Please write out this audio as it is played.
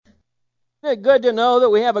Isn't it good to know that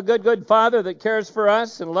we have a good Father that cares for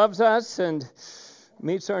us and loves us and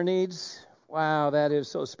meets our needs? Wow, that is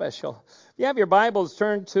so special. If you have your Bibles,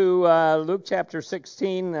 turn to Luke chapter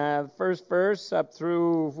 16, first verse up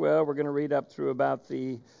through, well, we're going to read up through about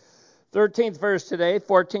the 13th verse today,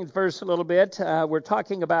 14th verse a little bit. We're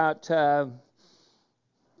talking about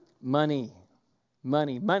money.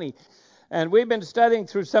 And we've been studying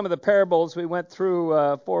through some of the parables. We went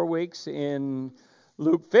through 4 weeks in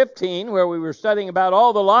Luke 15, where we were studying about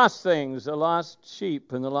all the lost things, the lost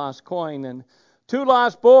sheep and the lost coin, and 2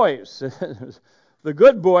 lost boys. The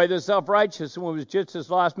good boy, the self-righteous one, was just as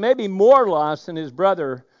lost, maybe more lost than his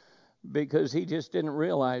brother, because he just didn't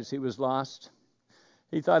realize he was lost.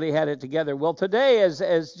 He thought he had it together. Well, today,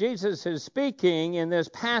 as Jesus is speaking in this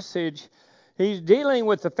passage, he's dealing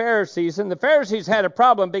with the Pharisees, and the Pharisees had a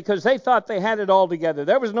problem because they thought they had it all together.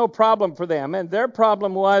 There was no problem for them, and their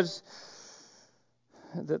problem was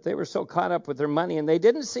that they were so caught up with their money, and they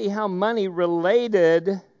didn't see how money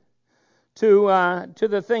related to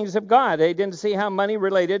the things of God. They didn't see how money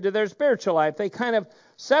related to their spiritual life. They kind of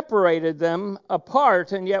separated them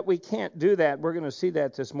apart, and yet we can't do that. We're going to see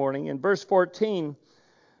that this morning. In verse 14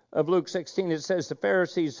 of Luke 16, it says, the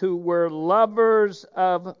Pharisees who were lovers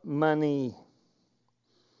of money.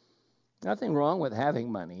 Nothing wrong with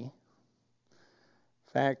having money.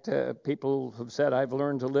 In fact, people have said, I've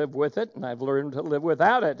learned to live with it, and I've learned to live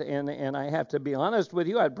without it. And I have to be honest with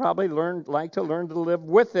you, I'd probably like to learn to live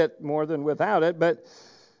with it more than without it. But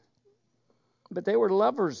they were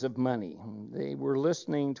lovers of money. They were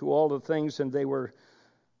listening to all the things, and they were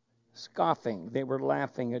scoffing. They were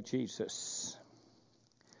laughing at Jesus.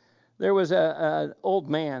 There was an old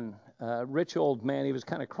man, a rich old man. He was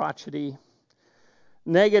kind of crotchety,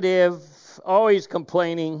 negative, always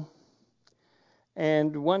complaining.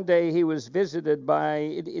 And one day he was visited by,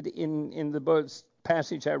 in the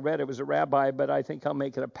passage I read, it was a rabbi, but I think I'll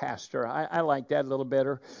make it a pastor. I like that a little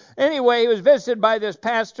better. Anyway, he was visited by this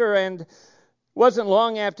pastor, and wasn't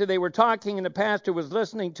long after they were talking, and the pastor was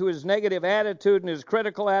listening to his negative attitude and his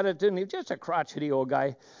critical attitude, and he was just a crotchety old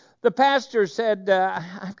guy. The pastor said,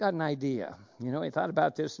 I've got an idea. You know, he thought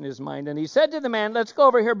about this in his mind, and he said to the man, let's go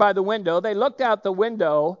over here by the window. They looked out the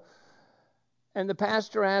window, and the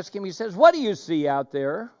pastor asked him, he says, what do you see out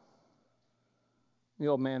there? The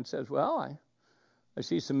old man says, well, I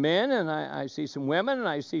see some men, and I see some women, and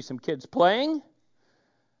I see some kids playing.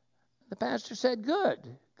 The pastor said,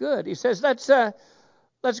 good. He says, let's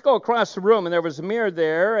go across the room. And there was a mirror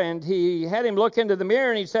there, and he had him look into the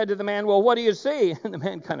mirror, and he said to the man, well, what do you see? And the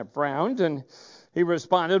man kind of frowned, and he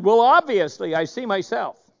responded, well, obviously, I see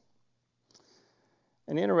myself.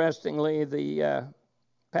 And interestingly, the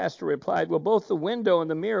pastor replied, well, both the window and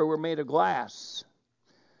the mirror were made of glass.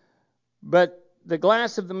 But the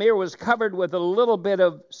glass of the mirror was covered with a little bit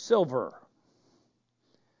of silver.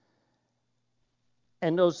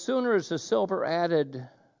 And no sooner is the silver added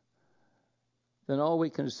than all we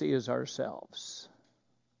can see is ourselves.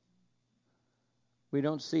 We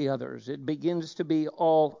don't see others. It begins to be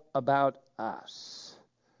all about us.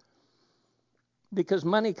 Because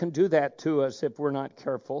money can do that to us if we're not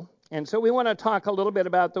careful. And so we want to talk a little bit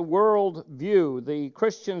about the world view, the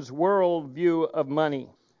Christian's world view of money.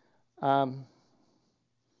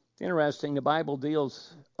 Interesting, the Bible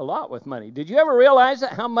deals a lot with money. Did you ever realize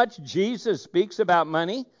how much Jesus speaks about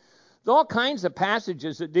money? There's all kinds of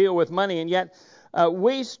passages that deal with money, and yet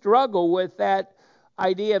we struggle with that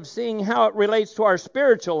idea of seeing how it relates to our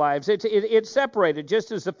spiritual lives. It's separated,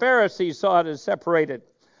 just as the Pharisees saw it as separated.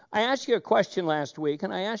 I asked you a question last week,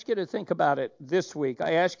 and I ask you to think about it this week.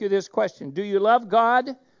 I ask you this question. Do you love God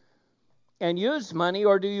and use money,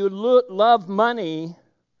 or do you love money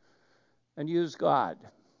and use God? I'm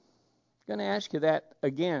going to ask you that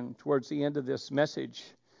again towards the end of this message.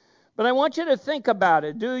 But I want you to think about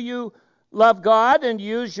it. Do you love God and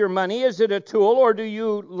use your money? Is it a tool, or do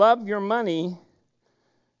you love your money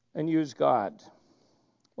and use God?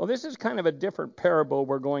 Well, this is kind of a different parable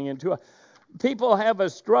we're going into. People have a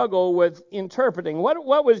struggle with interpreting.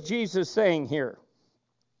 What was Jesus saying here?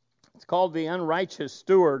 It's called the unrighteous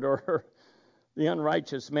steward or the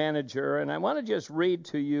unrighteous manager. And I want to just read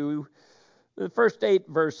to you the first 8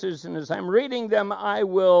 verses. And as I'm reading them, I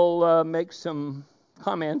will make some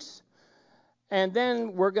comments. And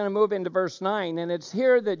then we're going to move into verse 9. And it's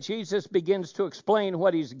here that Jesus begins to explain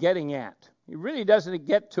what he's getting at. He really doesn't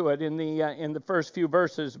get to it in the first few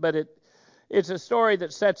verses, but it's a story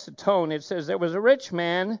that sets the tone. It says, there was a rich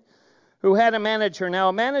man who had a manager. Now,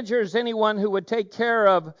 a manager is anyone who would take care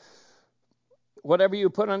of whatever you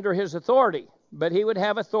put under his authority. but he would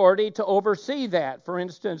have authority to oversee that. For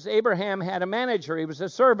instance, Abraham had a manager. He was a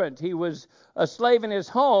servant. He was a slave in his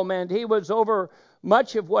home, and he was over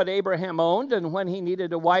much of what Abraham owned. And when he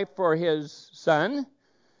needed a wife for his son,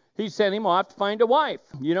 he sent him off to find a wife.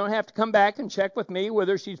 You don't have to come back and check with me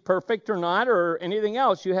whether she's perfect or not or anything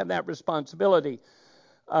else. You have that responsibility.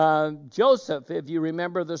 Joseph, if you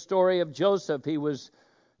remember the story of Joseph, he was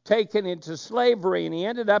taken into slavery, and he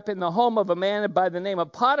ended up in the home of a man by the name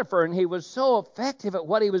of Potiphar, and he was so effective at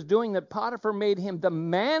what he was doing that Potiphar made him the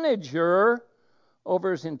manager over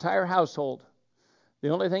his entire household. The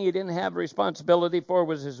only thing he didn't have responsibility for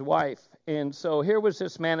was his wife. And so here was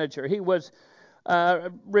this manager. He was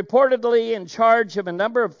reportedly in charge of a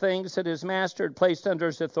number of things that his master had placed under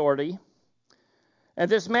his authority. And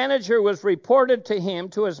this manager was reported to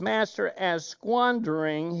his master, as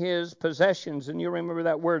squandering his possessions. And you remember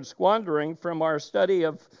that word squandering from our study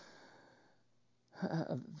of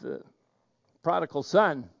the prodigal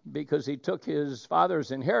son, because he took his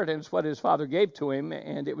father's inheritance, what his father gave to him,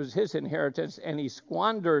 and it was his inheritance, and he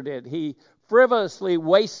squandered it. He frivolously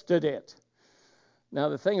wasted it. Now,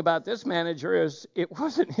 the thing about this manager is it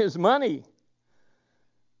wasn't his money,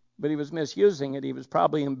 but he was misusing it. He was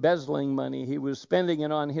probably embezzling money. He was spending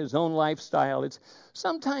it on his own lifestyle.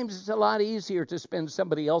 Sometimes it's a lot easier to spend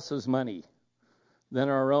somebody else's money than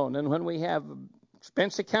our own. And when we have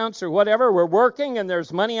expense accounts or whatever, we're working and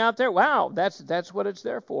there's money out there. Wow, that's what it's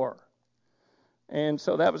there for. And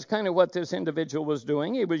so that was kind of what this individual was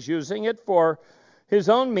doing. He was using it for his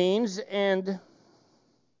own means, and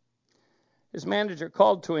his manager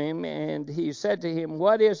called to him, and he said to him,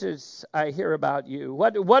 "What is it I hear about you?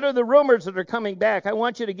 What are the rumors that are coming back? I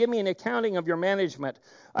want you to give me an accounting of your management.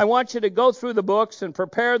 I want you to go through the books and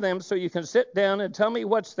prepare them so you can sit down and tell me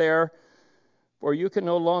what's there, for you can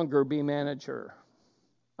no longer be manager.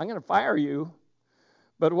 I'm going to fire you,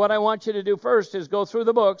 but what I want you to do first is go through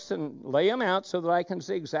the books and lay them out so that I can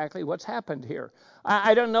see exactly what's happened here."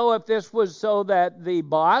 I don't know if this was so that the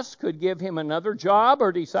boss could give him another job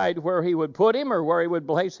or decide where he would put him or where he would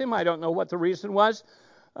place him. I don't know what the reason was.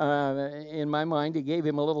 In my mind, he gave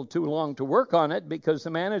him a little too long to work on it, because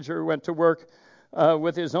the manager went to work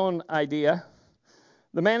with his own idea.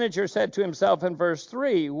 The manager said to himself in verse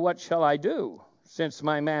 3, "What shall I do, since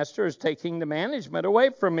my master is taking the management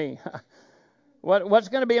away from me? What's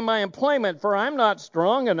going to be in my employment? For I'm not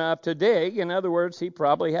strong enough to dig." In other words, he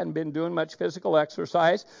probably hadn't been doing much physical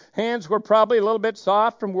exercise. Hands were probably a little bit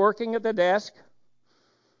soft from working at the desk.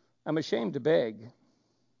 "I'm ashamed to beg."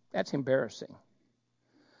 That's embarrassing.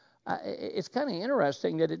 It's kind of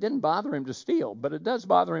interesting that it didn't bother him to steal, but it does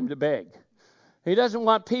bother him to beg. He doesn't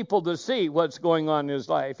want people to see what's going on in his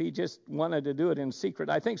life. He just wanted to do it in secret.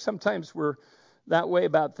 I think sometimes we're that way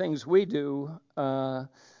about things we do.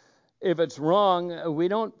 If it's wrong, we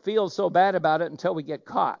don't feel so bad about it until we get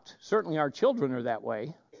caught. Certainly our children are that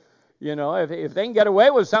way. You know, if they can get away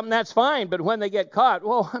with something, that's fine. But when they get caught,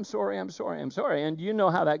 "Well, I'm sorry. And you know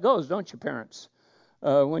how that goes, don't you, parents?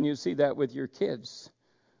 When you see that with your kids.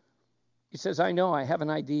 He says, "I know, I have an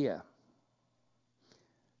idea."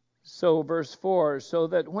 So verse 4, "So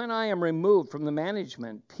that when I am removed from the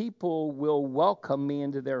management, people will welcome me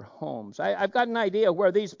into their homes." I've got an idea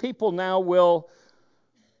where these people now will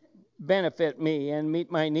benefit me and meet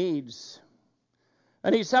my needs.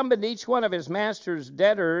 And he summoned each one of his master's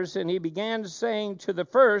debtors, and he began saying to the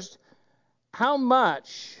first, "How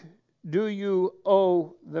much do you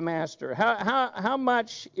owe the master? How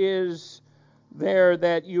much is there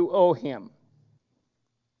that you owe him?"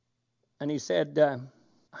 And he said,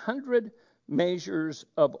 100 measures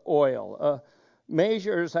of oil.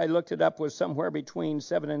 Measures, I looked it up, was somewhere between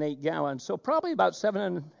 7 and 8 gallons. So probably about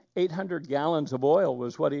 700 and 800 gallons of oil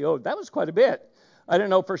was what he owed. That was quite a bit. I don't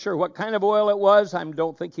know for sure what kind of oil it was. I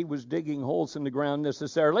don't think he was digging holes in the ground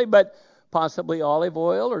necessarily, but possibly olive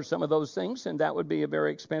oil or some of those things, and that would be a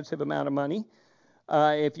very expensive amount of money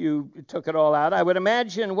if you took it all out. I would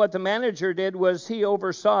imagine what the manager did was he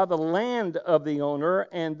oversaw the land of the owner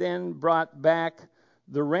and then brought back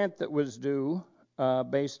the rent that was due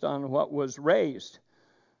based on what was raised.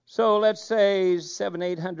 So let's say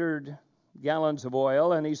 800 gallons of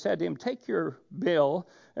oil, and he said to him, "Take your bill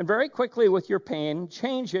and very quickly with your pen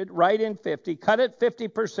change it, write in 50, cut it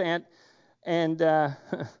 50%, and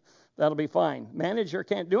that'll be fine." Manager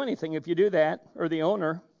can't do anything if you do that, or the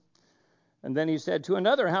owner. And then he said to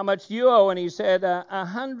another, "How much do you owe?" And he said,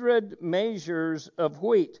 100 measures of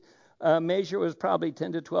wheat. A measure was probably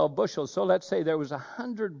 10 to 12 bushels. So let's say there was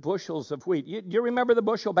 100 bushels of wheat. Do you remember the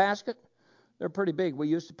bushel basket? They're pretty big. We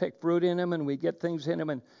used to pick fruit in them, and we get things in them.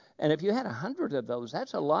 And if you had 100 of those,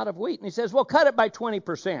 that's a lot of wheat. And he says, "Well, cut it by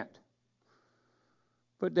 20%.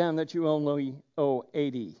 Put down that you only owe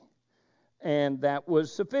 80. And that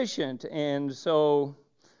was sufficient. And so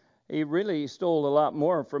he really stole a lot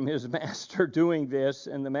more from his master doing this,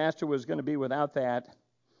 and the master was going to be without that.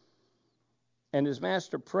 And his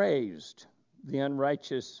master praised the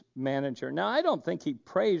unrighteous manager. Now, I don't think he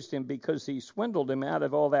praised him because he swindled him out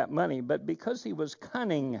of all that money, but because he was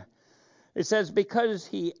cunning. It says, because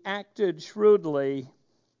he acted shrewdly.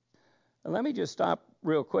 And let me just stop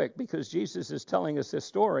real quick, because Jesus is telling us this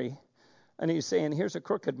story. And he's saying, here's a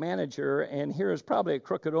crooked manager, and here is probably a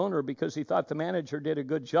crooked owner because he thought the manager did a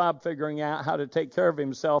good job figuring out how to take care of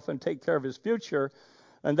himself and take care of his future.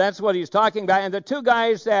 And that's what he's talking about. And the two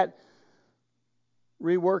guys that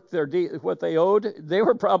reworked what they owed, they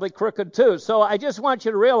were probably crooked too. So I just want you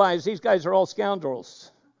to realize these guys are all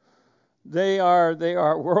scoundrels. They are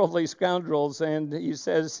worldly scoundrels. And he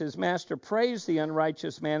says his master praised the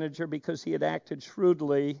unrighteous manager because he had acted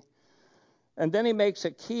shrewdly. And then he makes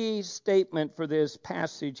a key statement for this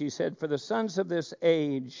passage. He said, for the sons of this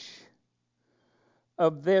age,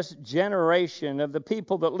 of this generation, of the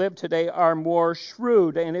people that live today, are more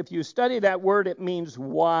shrewd. And if you study that word, it means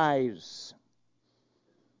wise.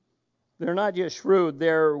 They're not just shrewd,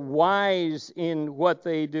 they're wise in what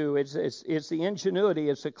they do. It's the ingenuity,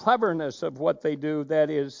 it's the cleverness of what they do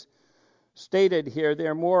that is stated here.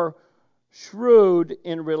 They're more shrewd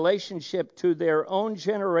in relationship to their own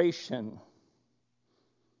generation,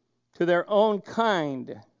 to their own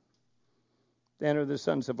kind, than are the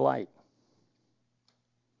sons of light.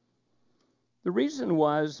 The reason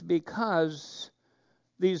was because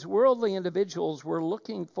these worldly individuals were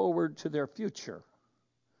looking forward to their future.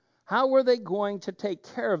 How were they going to take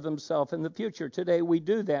care of themselves in the future? Today we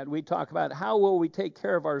do that. We talk about how will we take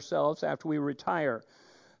care of ourselves after we retire?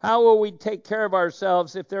 How will we take care of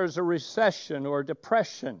ourselves if there's a recession or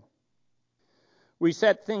depression? We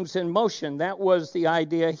set things in motion. That was the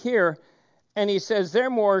idea here. And he says they're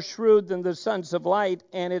more shrewd than the sons of light.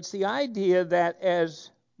 And it's the idea that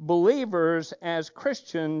as believers, as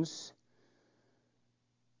Christians,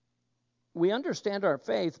 we understand our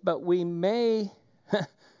faith, but we may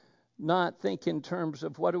not think in terms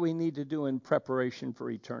of what do we need to do in preparation for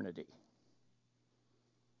eternity.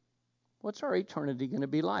 What's our eternity going to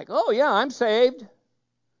be like? Oh, yeah, I'm saved.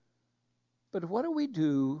 But what do we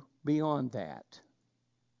do beyond that?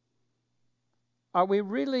 Are we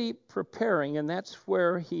really preparing? And that's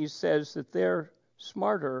where he says that they're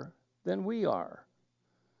smarter than we are.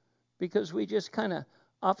 Because we just kind of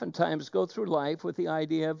oftentimes go through life with the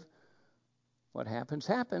idea of what happens,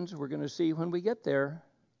 happens. We're going to see when we get there.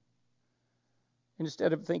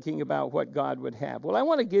 Instead of thinking about what God would have. Well, I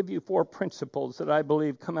want to give you 4 principles that I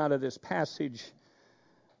believe come out of this passage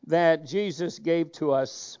that Jesus gave to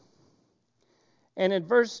us. And in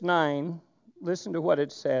verse 9, listen to what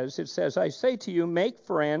it says. It says, I say to you, make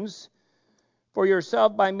friends for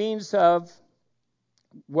yourself by means of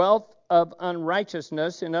wealth of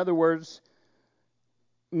unrighteousness. In other words,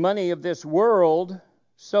 money of this world,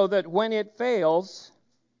 so that when it fails,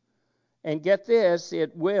 and get this,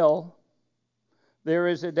 it will, there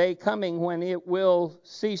is a day coming when it will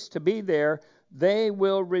cease to be there. They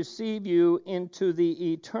will receive you into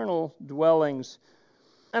the eternal dwellings.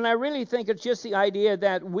 And I really think it's just the idea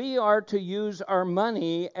that we are to use our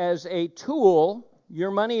money as a tool.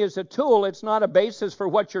 Your money is a tool. It's not a basis for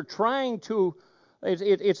what you're trying to.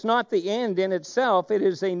 It's not the end in itself. It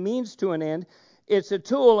is a means to an end. It's a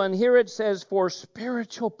tool. And here it says for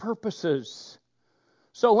spiritual purposes.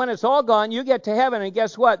 So when it's all gone, you get to heaven, and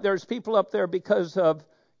guess what? There's people up there because of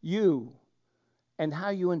you and how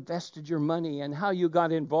you invested your money and how you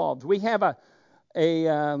got involved. We have a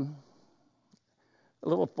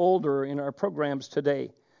little folder in our programs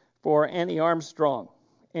today for Annie Armstrong,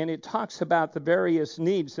 and it talks about the various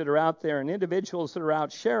needs that are out there and individuals that are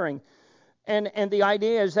out sharing. And the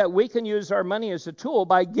idea is that we can use our money as a tool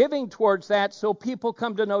by giving towards that so people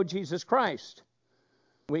come to know Jesus Christ.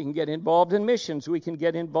 We can get involved in missions. We can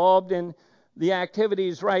get involved in the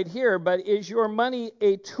activities right here. But is your money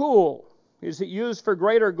a tool? Is it used for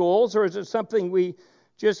greater goals, or is it something we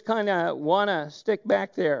just kind of want to stick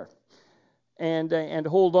back there and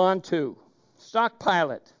hold on to?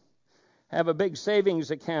 Stockpile it. Have a big savings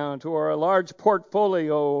account or a large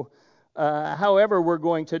portfolio, however we're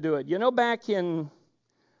going to do it. You know, back in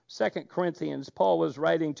 2 Corinthians, Paul was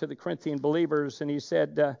writing to the Corinthian believers, and he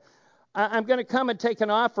said, I'm going to come and take an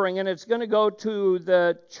offering, and it's going to go to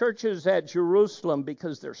the churches at Jerusalem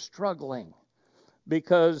because they're struggling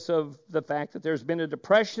because of the fact that there's been a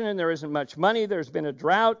depression and there isn't much money. There's been a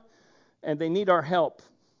drought, and they need our help.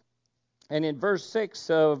 And in verse 6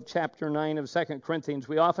 of chapter 9 of 2 Corinthians,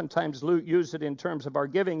 we oftentimes use it in terms of our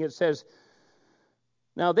giving. It says,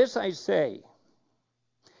 Now this I say,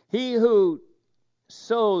 he who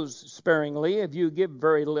sows sparingly, if you give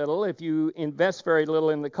very little, if you invest very little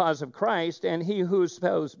in the cause of Christ, and he who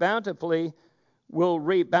sows bountifully will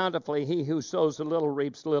reap bountifully. He who sows a little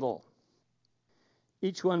reaps little.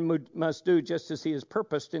 Each one must do just as he has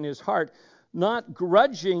purposed in his heart, not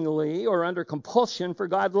grudgingly or under compulsion, for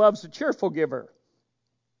God loves a cheerful giver.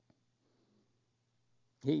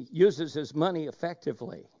 He uses his money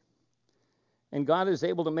effectively. And God is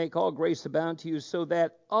able to make all grace abound to you, so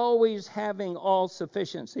that always having all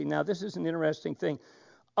sufficiency. Now, this is an interesting thing.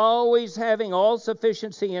 Always having all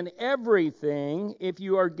sufficiency in everything, if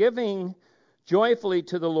you are giving joyfully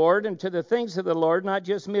to the Lord and to the things of the Lord, not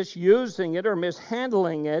just misusing it or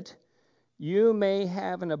mishandling it, you may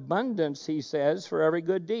have an abundance, he says, for every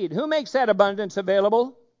good deed. Who makes that abundance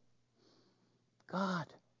available? God.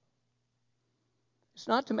 It's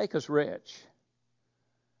not to make us rich.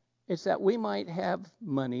 It's that we might have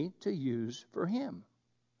money to use for him.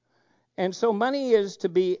 And so money is to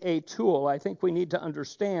be a tool. I think we need to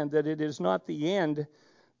understand that it is not the end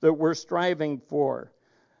that we're striving for.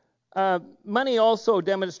 Money also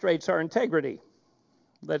demonstrates our integrity.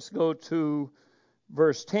 Let's go to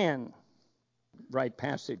verse 10. Right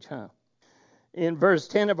passage, huh? In verse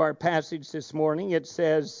 10 of our passage this morning, it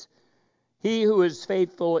says, he who is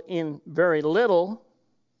faithful in very little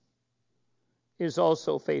is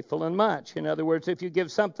also faithful in much. In other words, if you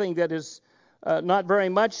give something that is not very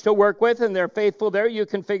much to work with and they're faithful there, you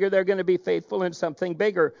can figure they're going to be faithful in something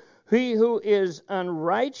bigger. He who is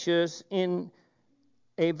unrighteous in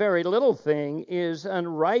a very little thing is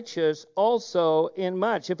unrighteous also in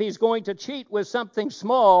much. If he's going to cheat with something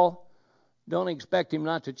small, don't expect him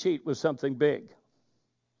not to cheat with something big.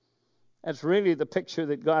 That's really the picture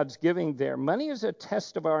that God's giving there. Money is a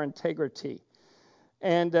test of our integrity.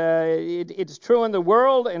 And it's true in the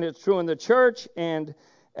world, and it's true in the church. And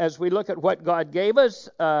as we look at what God gave us,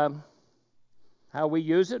 how we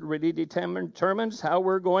use it really determines how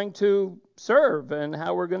we're going to serve and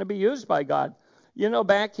how we're going to be used by God. You know,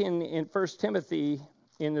 back in 1 Timothy,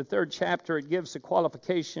 in the 3rd chapter, it gives a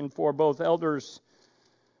qualification for both elders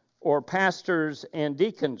or pastors and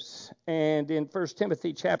deacons. And in 1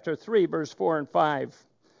 Timothy chapter 3, verse 4 and 5,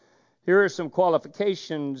 here are some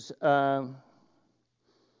qualifications.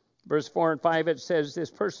 Verse 4 and 5, it says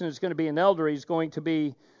this person is going to be an elder. He's going to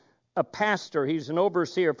be a pastor. He's an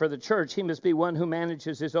overseer for the church. He must be one who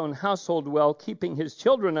manages his own household well, keeping his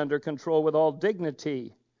children under control with all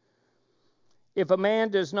dignity. If a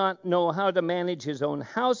man does not know how to manage his own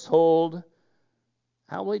household,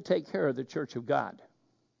 how will he take care of the church of God?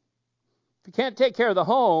 If he can't take care of the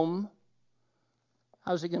home,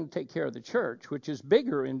 how's he going to take care of the church, which is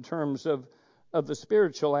bigger in terms of the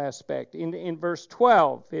spiritual aspect? In verse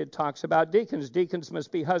 12, it talks about deacons. Deacons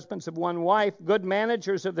must be husbands of one wife, good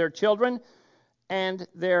managers of their children and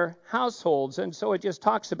their households. And so it just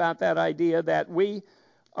talks about that idea that we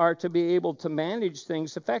are to be able to manage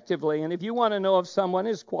things effectively. And if you want to know if someone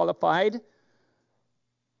is qualified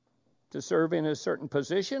to serve in a certain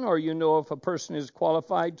position, or you know if a person is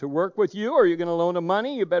qualified to work with you, or you're going to loan them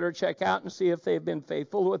money, you better check out and see if they've been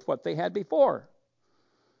faithful with what they had before.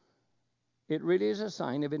 It really is a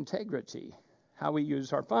sign of integrity, how we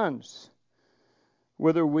use our funds.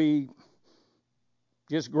 Whether we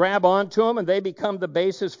just grab onto them and they become the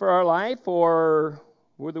basis for our life, or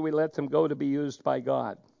whether we let them go to be used by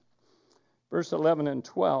God. Verse 11 and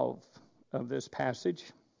 12 of this passage.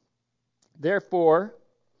 Therefore,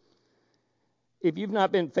 if you've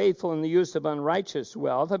not been faithful in the use of unrighteous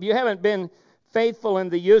wealth, if you haven't been faithful in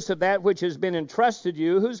the use of that which has been entrusted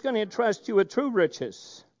you, who's going to entrust you with true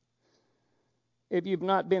riches? If you've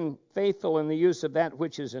not been faithful in the use of that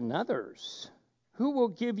which is another's, who will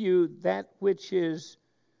give you that which is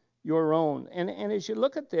your own? And as you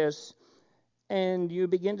look at this and you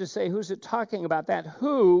begin to say, who's it talking about? That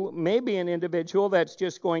who may be an individual that's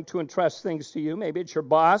just going to entrust things to you. Maybe it's your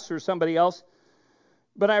boss or somebody else.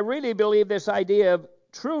 But I really believe this idea of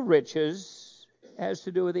true riches has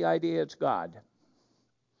to do with the idea it's God.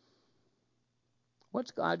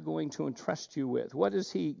 What's God going to entrust you with? What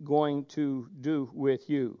is he going to do with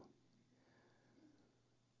you?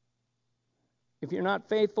 If you're not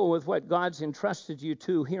faithful with what God's entrusted you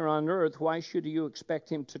to here on earth, why should you expect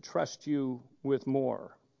him to trust you with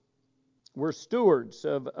more? We're stewards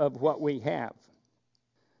of what we have.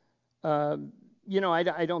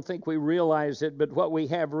 I don't think we realize it, but what we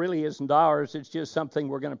have really isn't ours. It's just something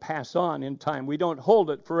we're going to pass on in time. We don't hold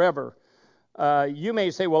it forever. You may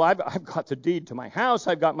say, well, I've got the deed to my house.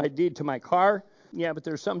 I've got my deed to my car. Yeah, but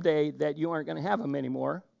there's someday that you aren't going to have them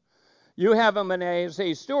anymore. You have them as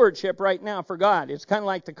a stewardship right now for God. It's kind of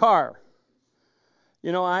like the car.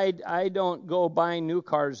 You know, I don't go buying new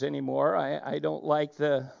cars anymore. I don't like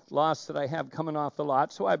the loss that I have coming off the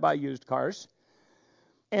lot, so I buy used cars.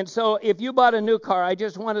 And so if you bought a new car, I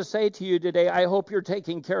just want to say to you today, I hope you're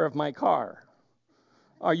taking care of my car.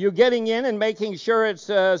 Are you getting in and making sure it's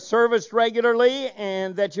serviced regularly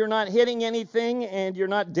and that you're not hitting anything and you're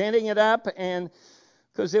not denting it up, and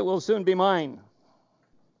because it will soon be mine?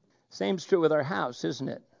 Same's true with our house, isn't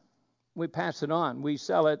it? We pass it on, we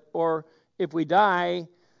sell it, or if we die,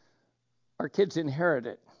 our kids inherit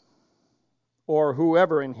it, or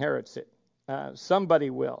whoever inherits it.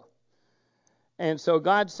 Somebody will. And so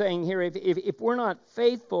God's saying here, if we're not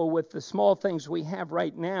faithful with the small things we have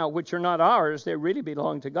right now, which are not ours, they really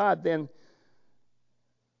belong to God, then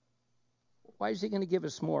why is he going to give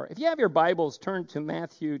us more? If you have your Bibles, turn to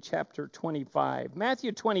Matthew chapter 25.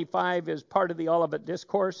 Matthew 25 is part of the Olivet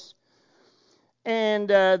Discourse. And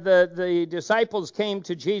the disciples came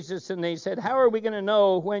to Jesus and they said, how are we going to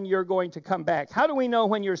know when you're going to come back? How do we know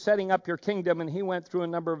when you're setting up your kingdom? And he went through a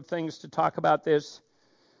number of things to talk about this.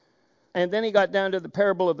 And then he got down to the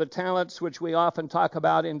parable of the talents, which we often talk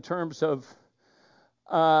about in terms of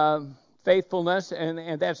faithfulness,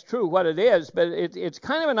 and that's true what it is, but it's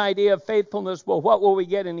kind of an idea of faithfulness. Well, what will we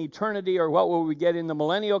get in eternity, or what will we get in the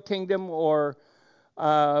millennial kingdom, or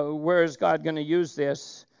where is God going to use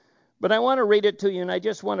this? But I want to read it to you, and I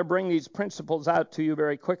just want to bring these principles out to you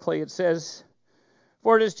very quickly. It says,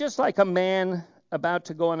 for it is just like a man about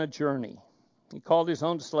to go on a journey. He called his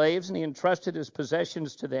own slaves, and he entrusted his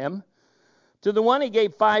possessions to them. To the one he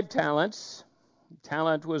gave 5 talents.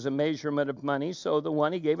 Talent was a measurement of money, so the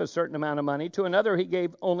one he gave a certain amount of money. To another he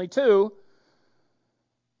gave only 2,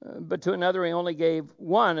 but to another he only gave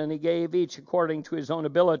 1, and he gave each according to his own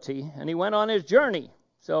ability, and he went on his journey.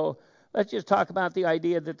 So let's just talk about the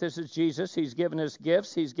idea that this is Jesus. He's given us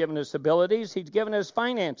gifts, he's given us abilities, he's given us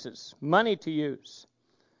finances, money to use.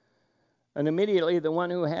 And immediately the one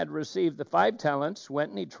who had received the 5 talents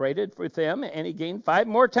went and he traded with them, and he gained 5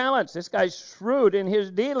 more talents. This guy's shrewd in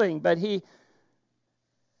his dealing, but he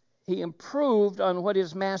improved on what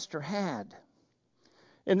his master had.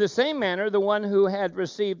 In the same manner, the one who had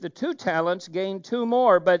received the 2 talents gained 2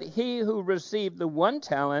 more, but he who received the 1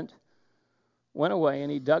 talent went away and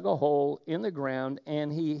he dug a hole in the ground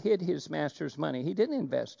and he hid his master's money. He didn't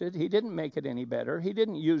invest it. He didn't make it any better. He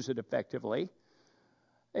didn't use it effectively.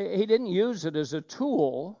 He didn't use it as a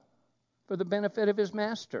tool for the benefit of his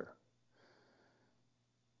master.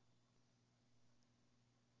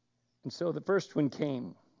 And so the first one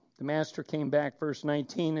came. The master came back, verse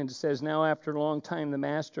 19, and it says, now after a long time the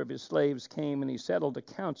master of his slaves came and he settled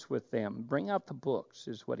accounts with them. Bring out the books,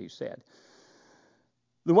 is what he said.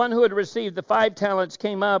 The one who had received the 5 talents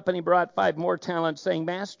came up and he brought 5 more talents, saying,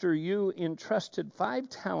 Master, you entrusted 5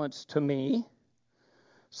 talents to me.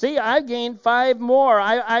 See, I've gained 5 more.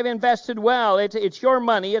 I've invested well. It's your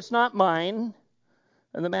money. It's not mine.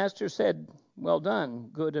 And the master said, well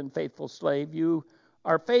done, good and faithful slave. You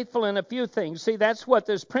are faithful in a few things. See, that's what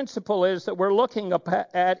this principle is that we're looking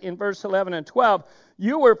at in verse 11 and 12.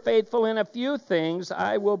 You were faithful in a few things.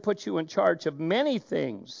 I will put you in charge of many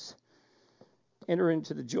things. Enter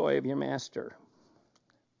into the joy of your master.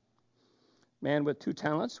 Man with 2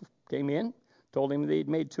 talents came in. Told him that he'd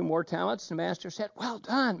made 2 more talents. The master said, well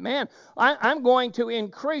done, man. I'm going to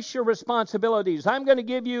increase your responsibilities. I'm going to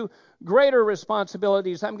give you greater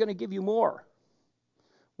responsibilities. I'm going to give you more.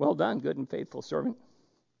 Well done, good and faithful servant.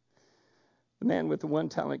 The man with the 1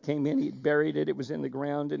 talent came in. He'd buried it. It was in the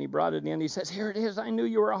ground, and he brought it in. He says, here it is. I knew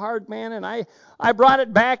you were a hard man, and I brought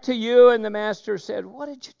it back to you. And the master said, what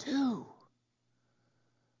did you do?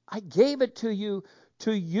 I gave it to you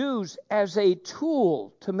to use as a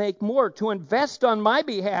tool to make more, to invest on my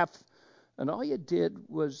behalf. And all you did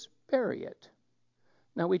was bury it.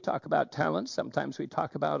 Now we talk about talents. Sometimes we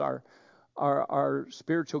talk about our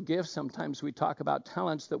spiritual gifts. Sometimes we talk about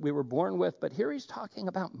talents that we were born with. But here he's talking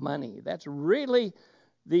about money. That's really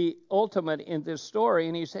the ultimate in this story.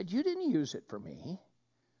 And he said, you didn't use it for me.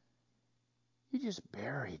 You just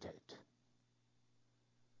buried it.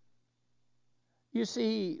 You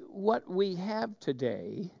see, what we have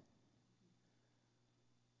today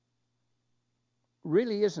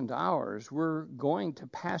really isn't ours. We're going to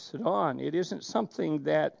pass it on. It isn't something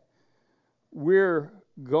that we're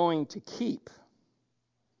going to keep.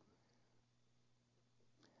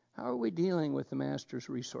 How are we dealing with the master's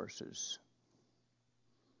resources?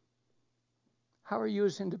 How are you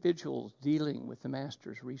as individuals dealing with the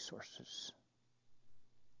master's resources?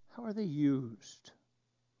 How are they used?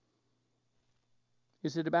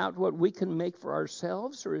 Is it about what we can make for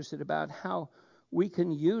ourselves, or is it about how we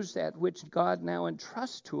can use that which God now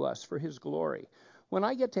entrusts to us for his glory? When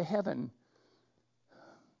I get to heaven,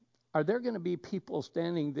 are there going to be people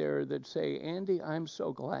standing there that say, Andy, I'm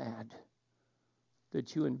so glad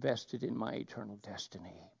that you invested in my eternal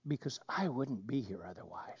destiny, because I wouldn't be here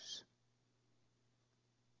otherwise?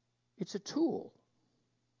 It's a tool.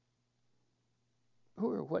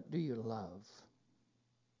 Who or what do you love?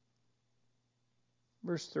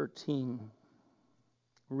 Verse 13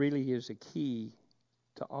 really is a key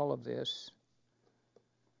to all of this.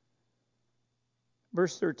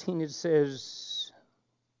 Verse 13, it says,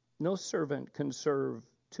 no servant can serve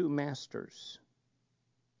two masters.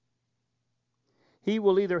 He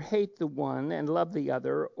will either hate the one and love the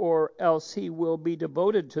other, or else he will be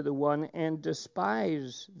devoted to the one and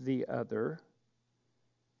despise the other.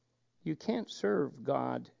 You can't serve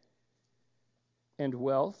God and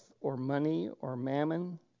wealth or money or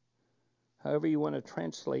mammon, however you want to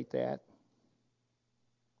translate that.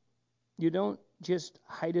 You don't just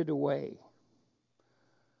hide it away.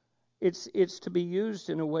 It's to be used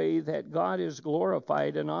in a way that God is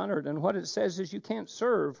glorified and honored. And what it says is you can't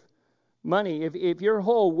serve money. If your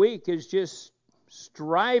whole week is just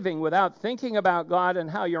striving without thinking about God and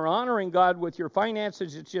how you're honoring God with your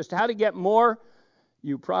finances, it's just how to get more,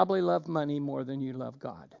 you probably love money more than you love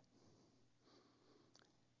God.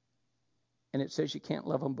 And it says you can't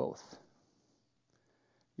love them both.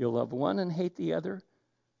 You'll love one and hate the other,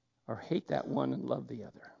 or hate that one and love the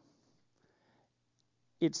other.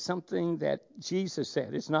 It's something that Jesus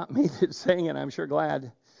said. It's not me that's saying it. I'm sure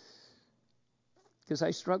glad. Because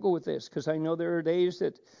I struggle with this. Because I know there are days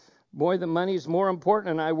that, boy, the money's more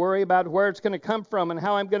important. And I worry about where it's going to come from and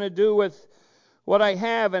how I'm going to do with what I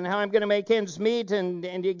have and how I'm going to make ends meet.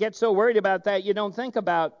 And you get so worried about that, you don't think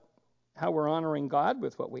about how we're honoring God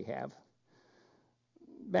with what we have.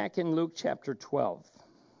 Back in Luke chapter 12.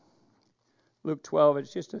 Luke 12,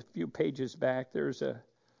 it's just a few pages back. There's a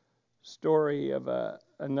story of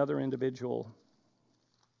another individual.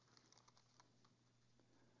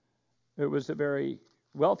 It was a very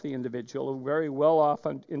wealthy individual, a very well-off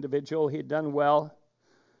individual. He had done well.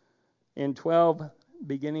 In 12,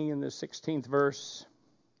 beginning in the 16th verse,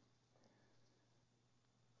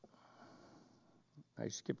 I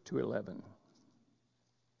skipped to 11.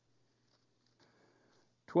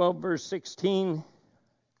 12 verse 16,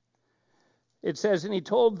 it says, and he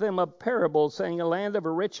told them a parable, saying, a land of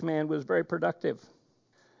a rich man was very productive.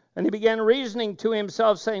 And he began reasoning to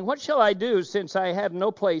himself, saying, what shall I do, since I have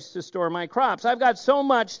no place to store my crops? I've got so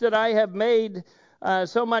much that I have made,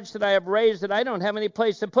 so much that I have raised, that I don't have any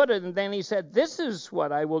place to put it. And then he said, this is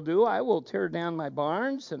what I will do. I will tear down my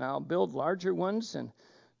barns, and I'll build larger ones, and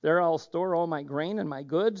there I'll store all my grain and my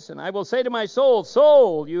goods. And I will say to my soul,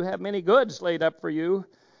 soul, you have many goods laid up for you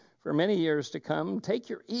for many years to come. Take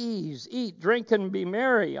your ease, eat, drink, and be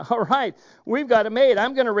merry. All right, we've got it made.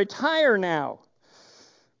 I'm going to retire now.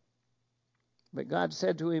 But God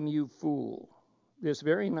said to him, you fool, this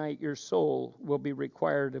very night your soul will be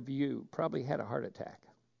required of you. Probably had a heart attack.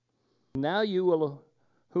 Now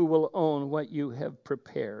who will own what you have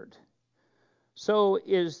prepared. So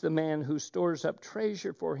is the man who stores up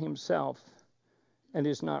treasure for himself and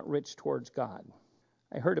is not rich towards God.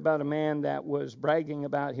 I heard about a man that was bragging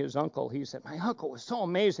about his uncle. He said, my uncle was so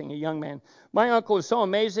amazing, a young man. My uncle was so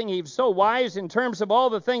amazing. He was so wise in terms of all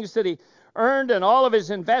the things that he earned and all of his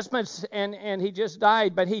investments, and he just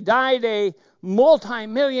died. But he died a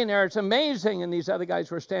multi-millionaire. It's amazing. And these other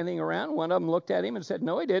guys were standing around. One of them looked at him and said,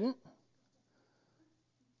 no, he didn't.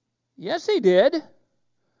 Yes, he did.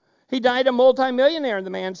 He died a multi-millionaire. And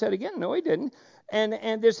the man said again, no, he didn't.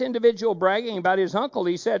 And this individual bragging about his uncle,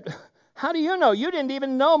 he said, how do you know? You didn't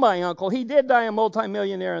even know my uncle. He did die a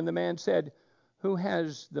multimillionaire. And the man said, who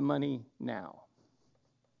has the money now?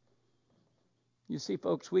 You see,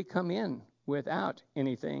 folks, we come in without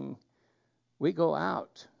anything. We go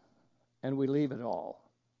out and we leave it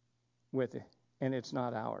all with it, and it's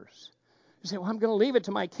not ours. You say, well, I'm going to leave it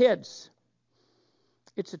to my kids.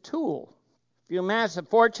 It's a tool. If you amass a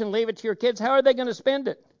fortune, leave it to your kids. How are they going to spend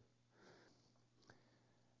it?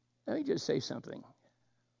 Let me just say something.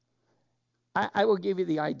 I will give you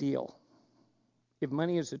the ideal. If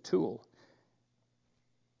money is a tool,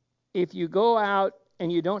 if you go out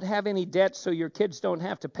and you don't have any debt so your kids don't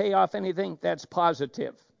have to pay off anything, that's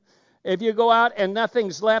positive. If you go out and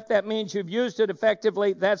nothing's left, that means you've used it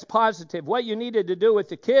effectively, that's positive. What you needed to do with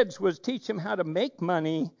the kids was teach them how to make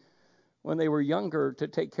money when they were younger to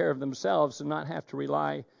take care of themselves and not have to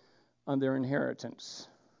rely on their inheritance.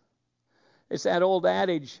 It's that old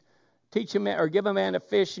adage, teach a man, or give a man a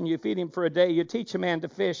fish and you feed him for a day. You teach a man to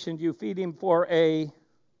fish and you feed him for a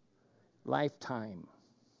lifetime.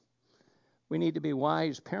 We need to be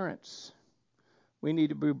wise parents, We need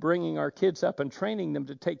to be bringing our kids up and training them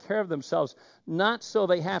to take care of themselves, not so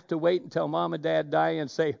they have to wait until mom and dad die and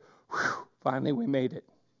say, "Whew, finally we made it."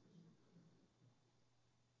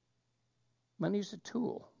 Money's a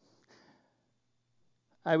tool.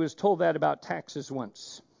 I was told that about taxes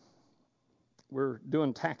once. We're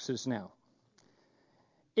doing taxes now.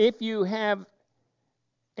 If you have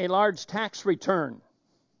a large tax return,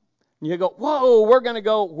 you go, "Whoa, we're going to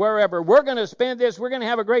go wherever. We're going to spend this. We're going to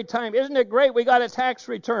have a great time. Isn't it great? We got a tax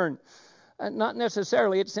return." Not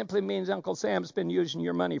necessarily. It simply means Uncle Sam's been using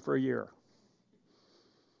your money for a year.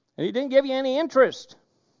 And he didn't give you any interest.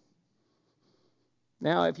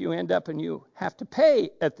 Now, if you end up and you have to pay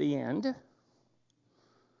at the end, do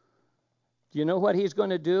you know what he's going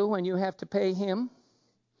to do when you have to pay him?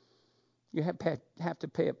 You have to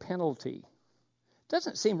pay a penalty. It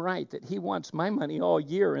doesn't seem right that he wants my money all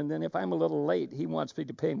year, and then if I'm a little late, he wants me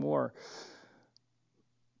to pay more.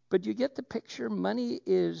 But you get the picture. Money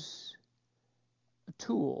is a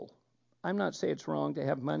tool. I'm not saying it's wrong to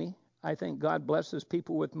have money. I think God blesses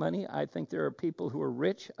people with money. I think there are people who are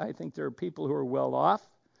rich. I think there are people who are well off.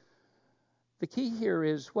 The key here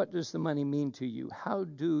is, what does the money mean to you? How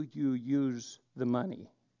do you use the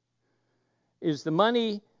money? Is the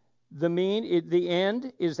money the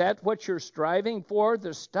end? Is that what you're striving for?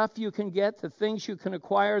 The stuff you can get, the things you can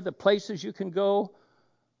acquire, the places you can go?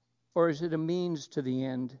 Or is it a means to the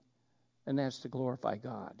end, and that's to glorify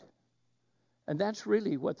God? And that's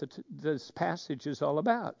really what this passage is all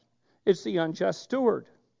about. It's the unjust steward.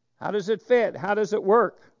 How does it fit? How does it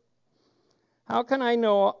work? How can I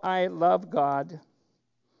know I love God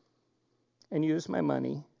and use my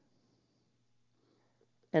money?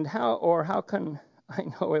 And how can I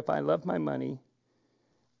know if I love my money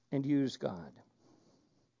and use God?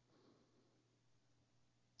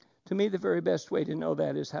 To me, the very best way to know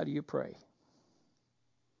that is, how do you pray?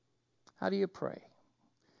 How do you pray?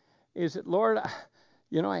 Is it, "Lord,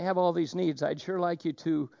 I have all these needs. I'd sure like you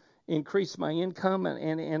to increase my income,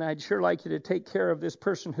 and I'd sure like you to take care of this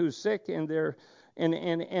person who's sick, and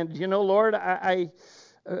Lord,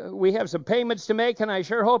 we have some payments to make, and I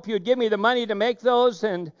sure hope you'd give me the money to make those."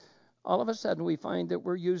 And all of a sudden we find that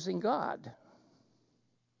we're using God.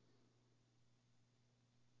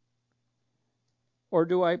 Or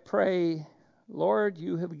do I pray, "Lord,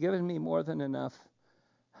 you have given me more than enough.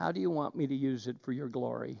 How do you want me to use it for your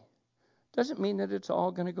glory?" Doesn't mean that it's all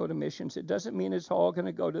going to go to missions. It doesn't mean it's all going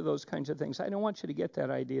to go to those kinds of things. I don't want you to get that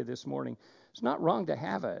idea this morning. It's not wrong to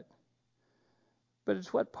have it. But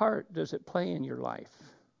it's, what part does it play in your life?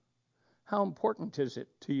 How important is it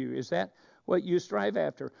to you? Is that what you strive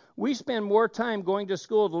after? We spend more time going to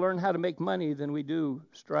school to learn how to make money than we do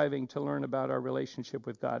striving to learn about our relationship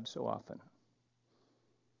with God so often.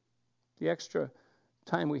 The extra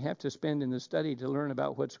time we have to spend in the study to learn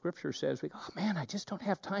about what Scripture says, we go, "Oh man, I just don't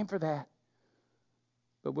have time for that."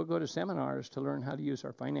 But we'll go to seminars to learn how to use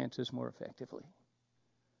our finances more effectively.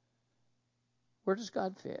 Where does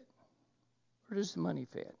God fit? Where does the money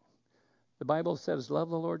fit? The Bible says,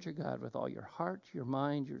 "Love the Lord your God with all your heart, your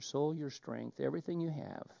mind, your soul, your strength, everything you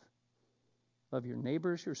have. Love your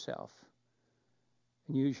neighbor as yourself,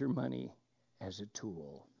 and use your money as a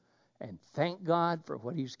tool. And thank God for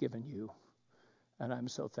what he's given you." And I'm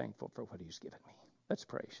so thankful for what he's given me. Let's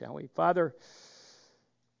pray, shall we? Father,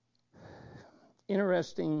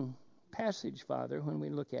 interesting passage, Father, when we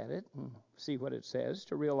look at it and see what it says,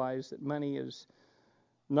 to realize that money is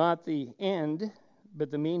not the end,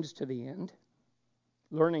 but the means to the end.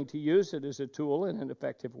 Learning to use it as a tool in an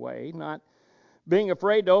effective way, not being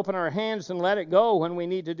afraid to open our hands and let it go when we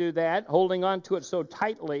need to do that, holding on to it so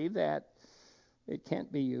tightly that it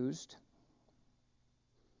can't be used.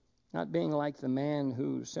 Not being like the man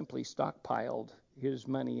who simply stockpiled his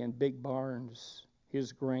money in big barns,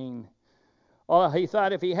 his grain. Oh, he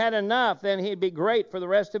thought if he had enough, then he'd be great for the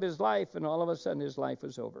rest of his life, and all of a sudden his life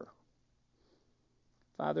was over.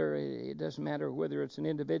 Father, it doesn't matter whether it's an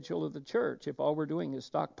individual or the church. If all we're doing is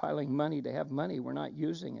stockpiling money to have money, we're not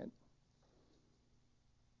using it.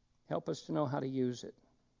 Help us to know how to use it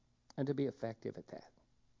and to be effective at that.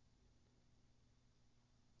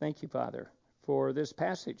 Thank you, Father, for this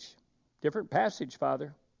passage. Different passage,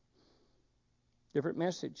 Father. Different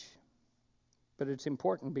message. But it's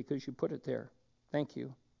important because you put it there. Thank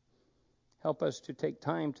you. Help us to take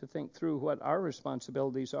time to think through what our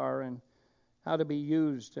responsibilities are and how to be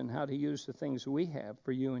used and how to use the things we have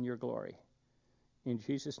for you and your glory. In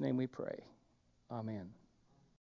Jesus' name we pray. Amen.